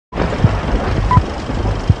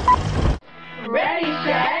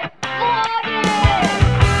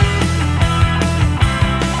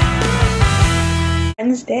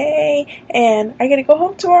Friday, and I get to go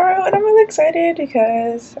home tomorrow, and I'm really excited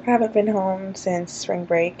because I haven't been home since spring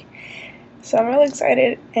break. So I'm really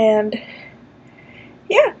excited, and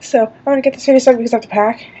yeah, so I'm gonna get this video started because I have to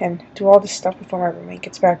pack and do all this stuff before my roommate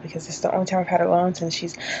gets back, because this is the only time I've had her alone since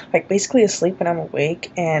she's like basically asleep when I'm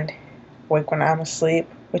awake and awake when I'm asleep,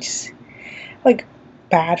 which is like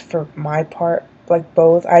bad for my part. Like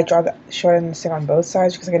both, I draw the short end of the stick on both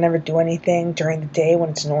sides because I can never do anything during the day when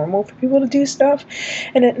it's normal for people to do stuff,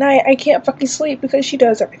 and at night I can't fucking sleep because she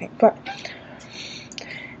does everything. But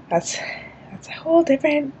that's a whole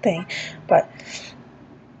different thing. But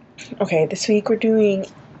okay, this week we're doing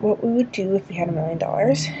what we would do if we had $1 million.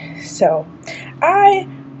 So I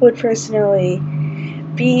would personally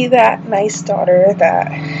be that nice daughter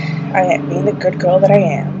that I am, being the good girl that I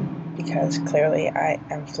am, because clearly I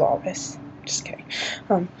am flawless. Just kidding.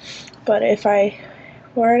 But if I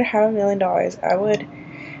were to have $1 million, I would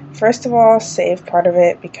first of all save part of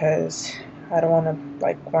it, because I don't want to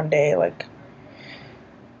like one day like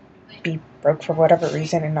be broke for whatever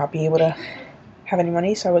reason and not be able to have any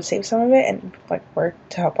money. So I would save some of it and like work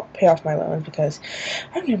to help pay off my loans, because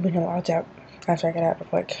I'm gonna be in a lot of debt after I get out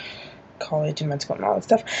of like college and med school and all that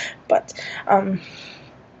stuff. But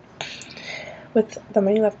with the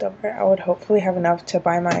money left over, I would hopefully have enough to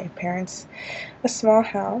buy my parents a small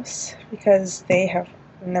house, because they have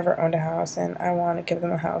never owned a house, and I want to give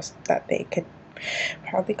them a house that they could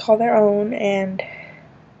proudly call their own. And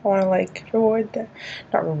I want to like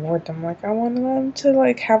not reward them, like I want them to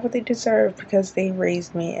like have what they deserve, because they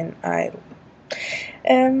raised me and I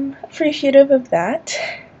am appreciative of that.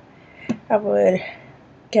 I would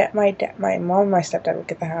get my mom and my stepdad would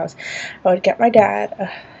get the house. I would get my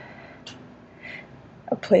dad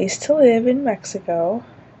a place to live in Mexico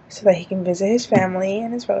so that he can visit his family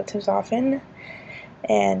and his relatives often.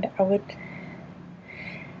 And with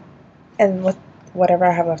whatever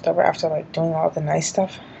I have left over after like doing all the nice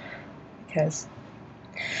stuff, because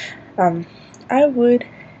I would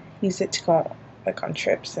use it to go like on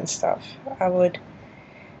trips and stuff. I would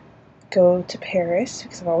go to Paris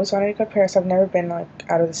because I've always wanted to go to Paris. I've never been like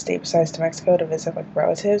out of the state besides to Mexico to visit like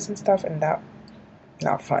relatives and stuff, and that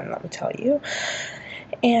not fun, let me tell you.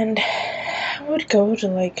 And I would go to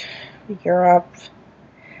like Europe.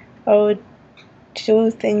 I would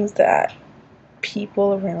do things that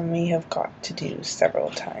people around me have got to do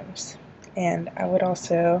several times. And I would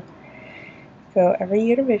also go every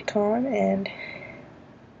year to VidCon and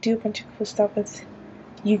do a bunch of cool stuff with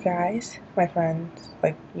you guys, my friends,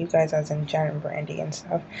 like you guys as in Jen and Brandy and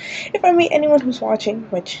stuff. If I meet anyone who's watching,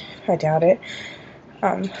 which I doubt it,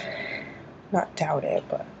 not doubt it,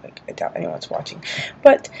 but like I doubt anyone's watching.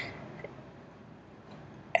 But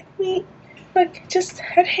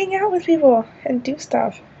I'd hang out with people and do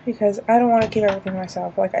stuff, because I don't want to keep everything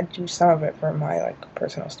myself. Like I do some of it for my like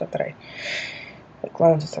personal stuff that I like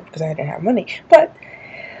loans and stuff, because I didn't have money. But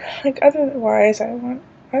like otherwise, I want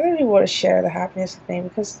other people to share the happiness with me,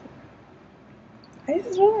 because I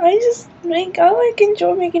enjoy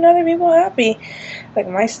making other people happy. Like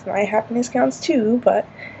my happiness counts too, but I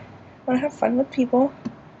want to have fun with people.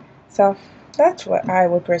 So that's what I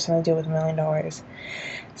would personally do with $1 million.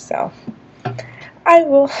 So I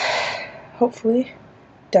will hopefully,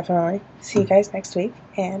 definitely see you guys next week,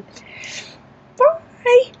 and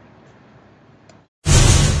bye!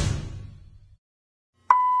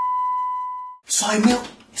 Soy milk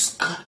is good.